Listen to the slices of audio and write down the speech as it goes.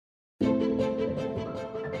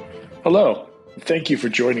Hello. Thank you for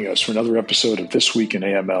joining us for another episode of This Week in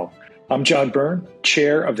AML. I'm John Byrne,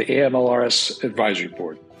 Chair of the AMLRS Advisory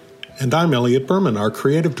Board. And I'm Elliot Berman, our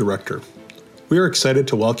Creative Director. We are excited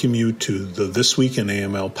to welcome you to the This Week in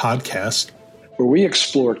AML podcast, where we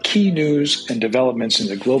explore key news and developments in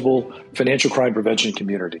the global financial crime prevention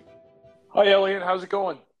community. Hi, Elliot. How's it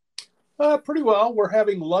going? Pretty well. We're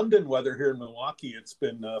having London weather here in Milwaukee. It's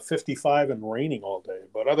been 55 and raining all day,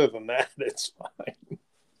 but other than that, it's fine.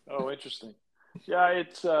 Oh, interesting. Yeah,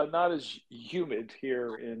 it's not as humid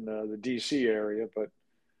here in the D.C. area, but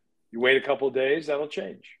you wait a couple of days, that'll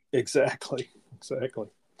change. Exactly.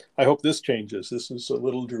 I hope this changes. This is a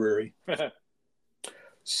little dreary.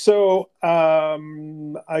 So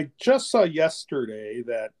I just saw yesterday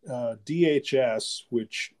that DHS,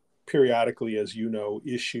 which periodically, as you know,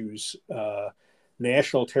 issues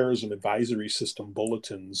National Terrorism Advisory System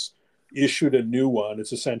bulletins, issued a new one.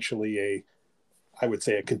 It's essentially I would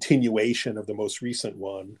say a continuation of the most recent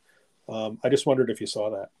one. I just wondered if you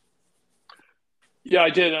saw that. Yeah,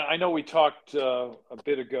 I did. I know we talked a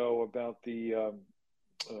bit ago about the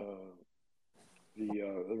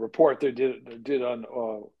report they did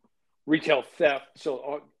on retail theft.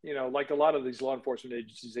 So, like a lot of these law enforcement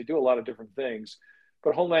agencies, they do a lot of different things.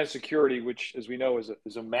 But Homeland Security, which, as we know,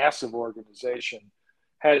 is a massive organization,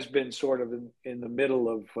 has been sort of in the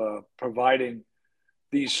middle of providing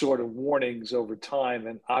these sort of warnings over time.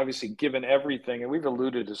 And obviously, given everything, and we've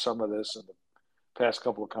alluded to some of this in the past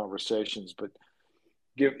couple of conversations, but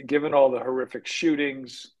given all the horrific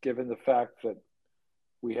shootings, given the fact that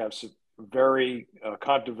we have some very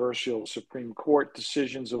controversial Supreme Court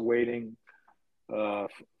decisions awaiting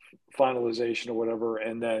finalization or whatever,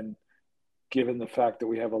 and then given the fact that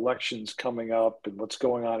we have elections coming up and what's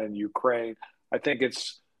going on in Ukraine, I think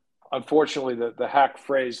it's unfortunately the hack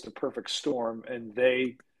phrase, the perfect storm, and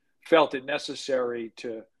they felt it necessary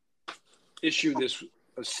to issue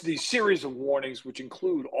these series of warnings, which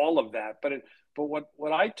include all of that. But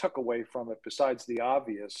what I took away from it, besides the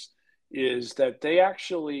obvious, is that they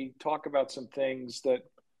actually talk about some things that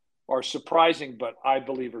are surprising, but I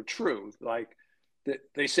believe are true. Like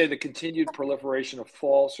they say the continued proliferation of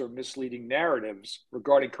false or misleading narratives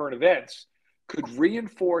regarding current events could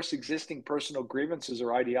reinforce existing personal grievances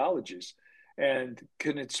or ideologies and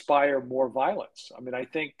can inspire more violence. I mean, I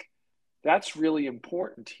think that's really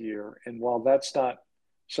important here. And while that's not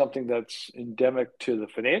something that's endemic to the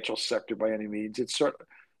financial sector by any means, it's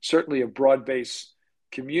certainly a broad-based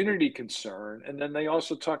community concern. And then they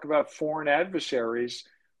also talk about foreign adversaries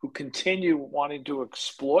who continue wanting to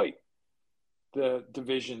exploit the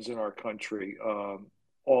divisions in our country,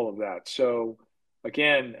 all of that. So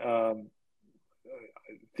again,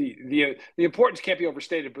 the importance can't be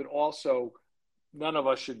overstated, but also none of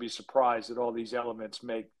us should be surprised that all these elements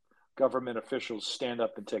make government officials stand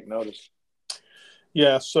up and take notice.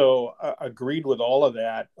 Yeah, so I agreed with all of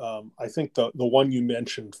that. I think the one you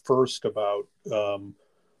mentioned first about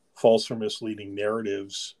false or misleading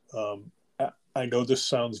narratives, I know this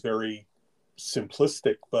sounds very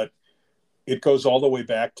simplistic, but it goes all the way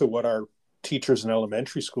back to what our teachers in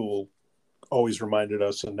elementary school always reminded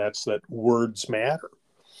us, and that's that words matter.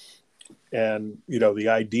 And, the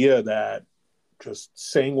idea that just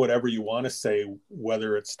saying whatever you want to say,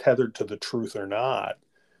 whether it's tethered to the truth or not,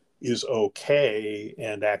 is okay,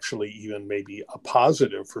 and actually even maybe a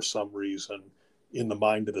positive for some reason in the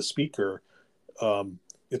mind of the speaker.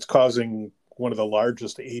 It's causing one of the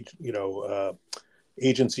largest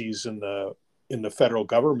agencies in the federal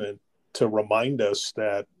government to remind us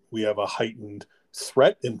that we have a heightened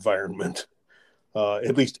threat environment,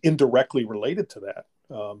 at least indirectly related to that.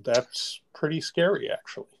 That's pretty scary,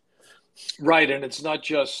 actually. Right, and it's not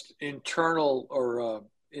just internal or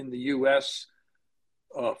in the U.S.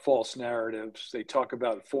 False narratives. They talk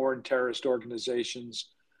about foreign terrorist organizations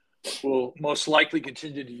will most likely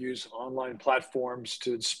continue to use online platforms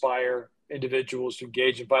to inspire individuals to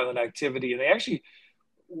engage in violent activity. And they actually,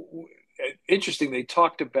 interesting, they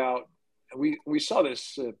talked about, we saw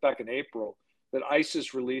this back in April, that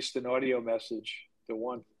ISIS released an audio message, the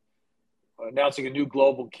one announcing a new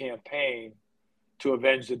global campaign to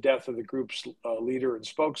avenge the death of the group's leader and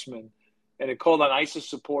spokesman. And it called on ISIS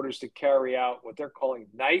supporters to carry out what they're calling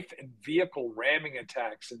knife and vehicle ramming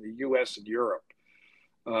attacks in the U.S. and Europe.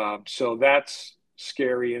 So that's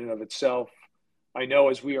scary in and of itself. I know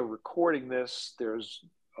as we are recording this, there's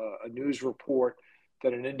a news report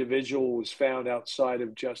that an individual was found outside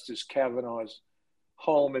of Justice Kavanaugh's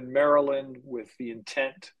home in Maryland with the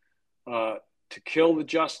intent to kill the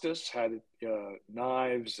justice, had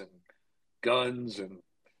knives and guns and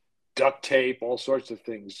duct tape, all sorts of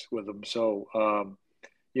things with them. So,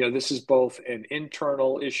 this is both an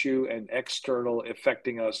internal issue and external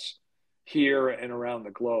affecting us here and around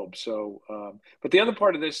the globe. So, but the other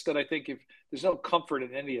part of this that I think, if there's no comfort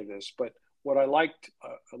in any of this, but what I liked,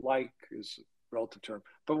 like is a relative term,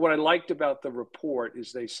 but what I liked about the report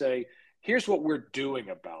is they say, here's what we're doing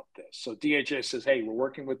about this. So DHS says, hey, we're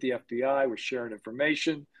working with the FBI, we're sharing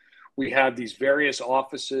information. We have these various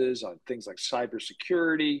offices on things like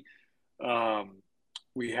cybersecurity.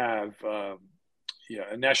 We have a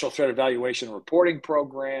national threat evaluation and reporting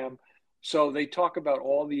program. So they talk about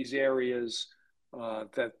all these areas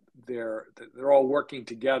that they're all working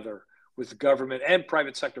together with the government and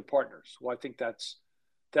private sector partners. Well, I think that's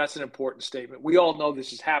an important statement. We all know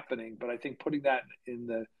this is happening, but I think putting that in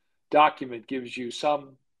the document gives you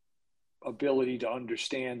some ability to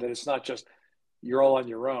understand that it's not just you're all on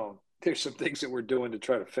your own. There's some things that we're doing to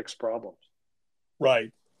try to fix problems.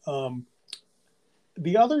 Right.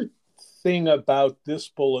 The other thing about this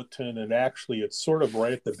bulletin, and actually it's sort of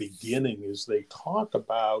right at the beginning, is they talk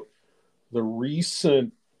about the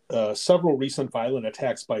several recent violent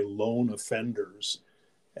attacks by lone offenders.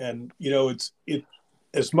 And, it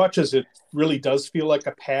as much as it really does feel like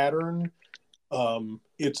a pattern,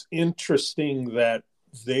 it's interesting that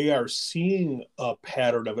they are seeing a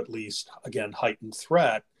pattern of, at least, again, heightened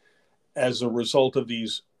threat as a result of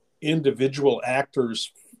these individual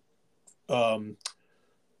actors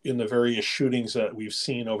in the various shootings that we've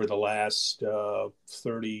seen over the last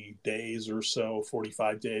 30 days or so,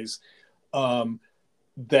 45 days,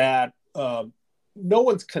 that no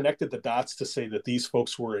one's connected the dots to say that these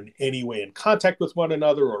folks were in any way in contact with one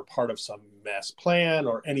another or part of some mass plan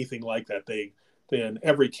or anything like that. They in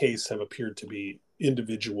every case have appeared to be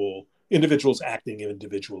individuals acting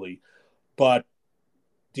individually. But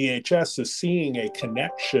DHS is seeing a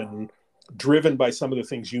connection driven by some of the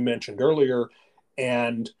things you mentioned earlier,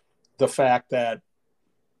 and the fact that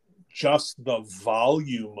just the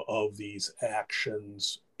volume of these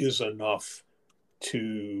actions is enough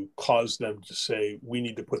to cause them to say, we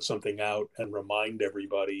need to put something out and remind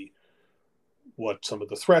everybody what some of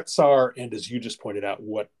the threats are, and as you just pointed out,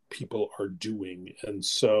 what people are doing. And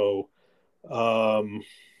so I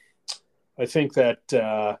think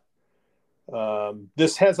that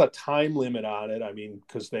this has a time limit on it. I mean,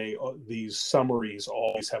 because these summaries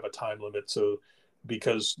always have a time limit. So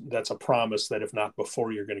because that's a promise that if not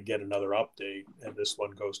before, you're going to get another update. And this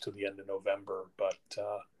one goes to the end of November. But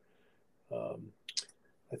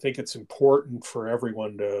I think it's important for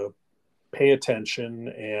everyone to pay attention.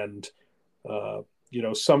 And,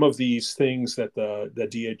 some of these things that the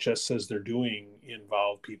DHS says they're doing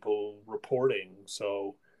involve people reporting.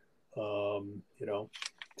 So, to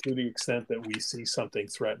the extent that we see something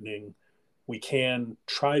threatening, we can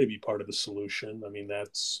try to be part of the solution. I mean,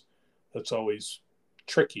 that's always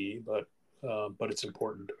tricky, but it's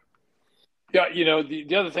important. Yeah,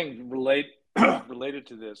 the other thing related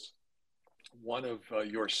to this, one of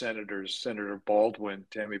your senators, Senator Baldwin,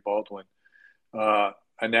 Tammy Baldwin,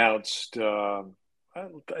 announced,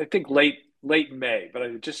 I think late May, but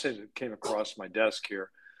I just said it came across my desk here.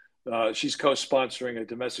 She's co-sponsoring a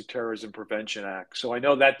Domestic Terrorism Prevention Act. So I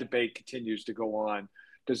know that debate continues to go on.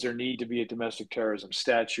 Does there need to be a domestic terrorism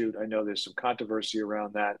statute? I know there's some controversy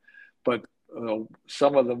around that, but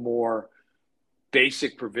some of the more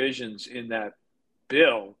basic provisions in that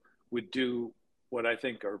bill would do what I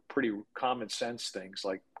think are pretty common sense things,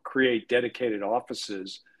 like create dedicated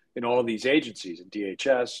offices in all these agencies, in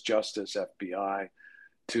DHS, Justice, FBI,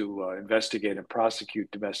 to investigate and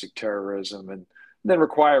prosecute domestic terrorism, and then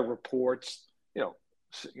require reports,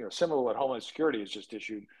 similar to what Homeland Security has just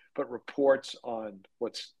issued, but reports on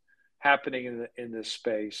what's happening in this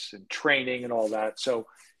space and training and all that. So,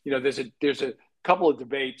 there's a couple of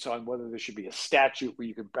debates on whether there should be a statute where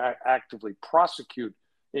you can actively prosecute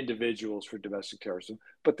individuals for domestic terrorism,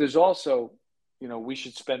 but there's also, we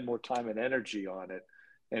should spend more time and energy on it.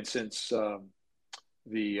 And since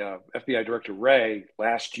the FBI Director Wray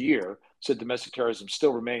last year said domestic terrorism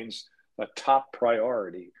still remains a top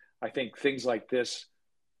priority, I think things like this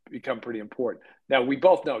become pretty important. Now, we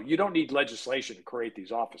both know you don't need legislation to create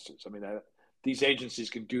these offices. I mean, these agencies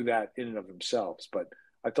can do that in and of themselves, but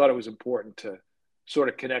I thought it was important to sort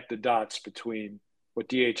of connect the dots between what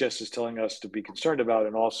DHS is telling us to be concerned about,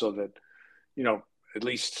 and also that, at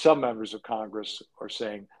least some members of Congress are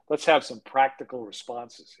saying, let's have some practical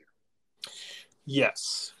responses here.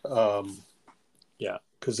 Yes. Yeah.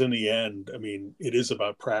 Because in the end, I mean, it is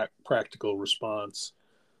about practical response.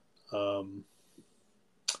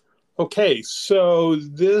 Okay, so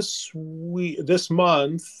this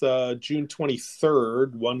month, June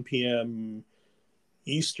 23rd, 1 p.m.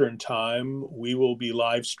 Eastern time, we will be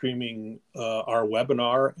live streaming our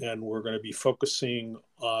webinar, and we're going to be focusing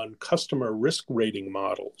on customer risk rating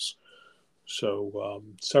models. So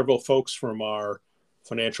several folks from our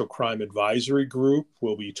financial crime advisory group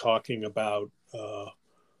will be talking about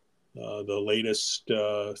the latest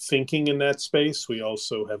thinking in that space. We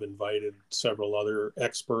also have invited several other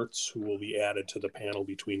experts who will be added to the panel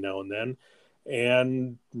between now and then.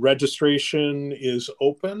 And registration is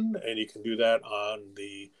open, and you can do that on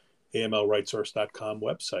the amlrightsource.com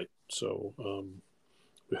website. So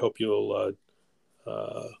we hope you'll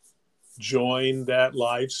join that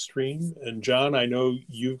live stream. And John, I know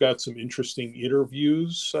you've got some interesting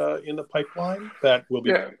interviews in the pipeline that will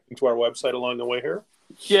be coming to our website along the way here.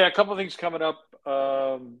 Yeah, a couple of things coming up.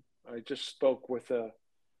 I just spoke with a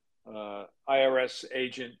IRS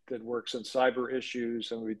agent that works on cyber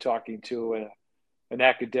issues, and we'll be talking to an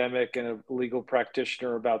academic and a legal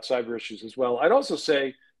practitioner about cyber issues as well. I'd also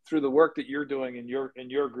say, through the work that you're doing in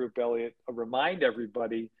your group, Elliot, remind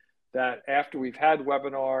everybody that after we've had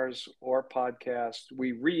webinars or podcasts,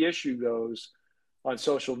 we reissue those on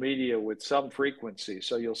social media with some frequency.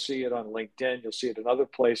 So you'll see it on LinkedIn, you'll see it in other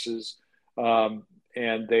places, and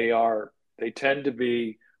they tend to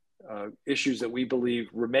be issues that we believe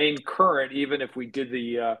remain current, even if we did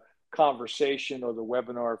the conversation or the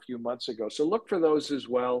webinar a few months ago. So look for those as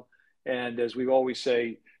well. And as we always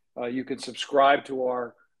say, you can subscribe to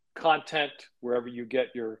our content wherever you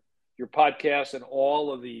get your podcasts, and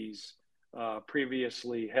all of these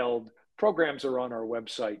previously held programs are on our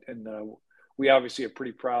website. And we obviously are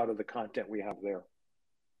pretty proud of the content we have there.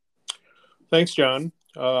 Thanks, John.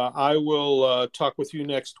 I will talk with you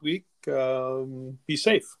next week. Be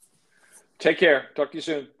safe. Take care. Talk to you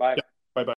soon. Bye.